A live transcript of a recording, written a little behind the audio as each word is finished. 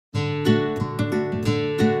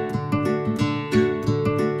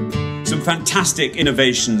some fantastic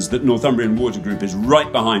innovations that Northumbrian Water Group is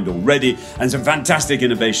right behind already, and some fantastic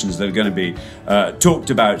innovations that are going to be talked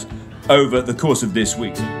about over the course of this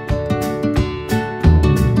week.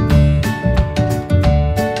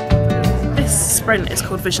 This sprint is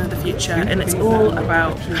called Vision of the Future, and it's all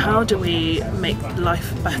about how do we make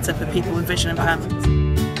life better for people with vision impairments.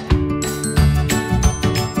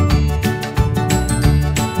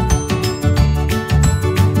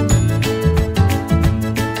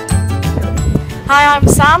 Hi, I'm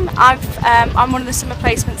Sam. I'm one of the summer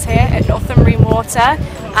placements here at Northumbrian Water,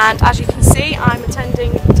 and as you can see I'm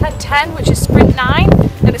attending Tent 10, which is Sprint 9,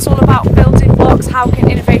 and it's all about building blocks. How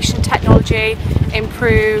can innovation and technology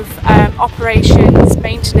improve operations,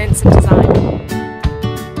 maintenance and design?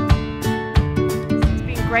 It's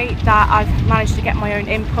been great that I've managed to get my own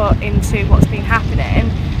input into what's been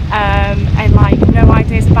happening, and like no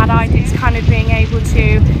idea is a bad idea. It's kind of being able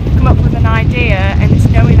to come up with an idea and it's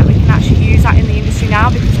knowing that we can actually use that in the industry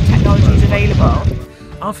now because the technology is available.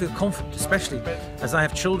 I feel confident, especially as I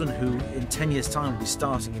have children who in 10 years time will be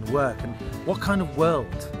starting in work, and what kind of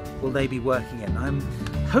world will they be working in? I'm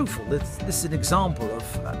hopeful that this is an example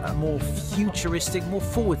of a more futuristic, more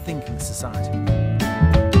forward-thinking society.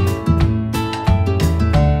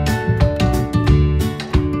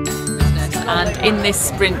 And in this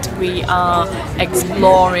sprint we are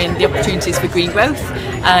exploring the opportunities for green growth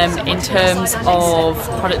in terms of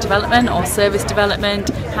product development or service development,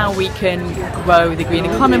 how we can grow the green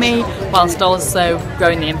economy whilst also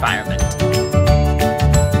growing the environment.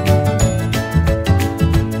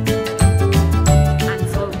 And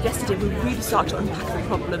so yesterday we really started to unpack the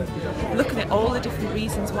problem, looking at all the different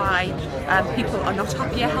reasons why people are not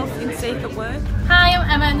happier, healthy and safe at work. Hi,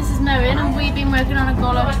 I'm Emma and this is Merrin, and we've been working on a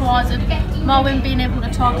goal towards more women being able to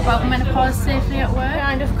talk about menopause safely at work.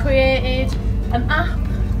 Kind of created an app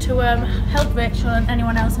to help Rachel and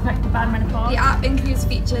anyone else affected by menopause. The app includes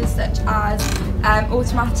features such as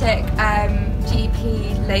automatic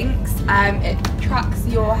GP links. It tracks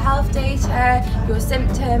your health data, your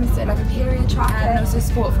symptoms, so like a period tracker, and also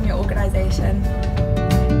support from your organisation.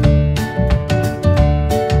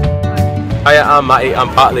 Hi, I'm Matty. I'm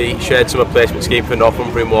part of the shared summer placement scheme for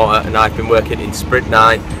Northumbrian Water, and I've been working in Sprint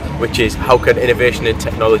 9, which is how can innovation and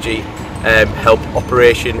technology help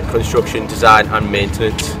operation, construction, design and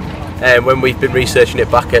maintenance. When we've been researching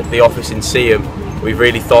it back at the office in Seaham, we've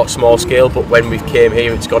really thought small scale, but when we've came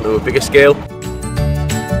here it's gone to a bigger scale.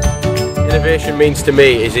 Innovation means to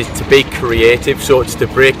me is to be creative, so it's to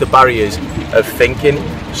break the barriers of thinking.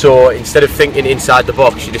 So instead of thinking inside the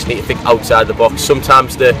box, you just need to think outside the box.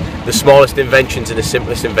 Sometimes the smallest inventions and the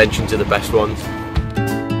simplest inventions are the best ones.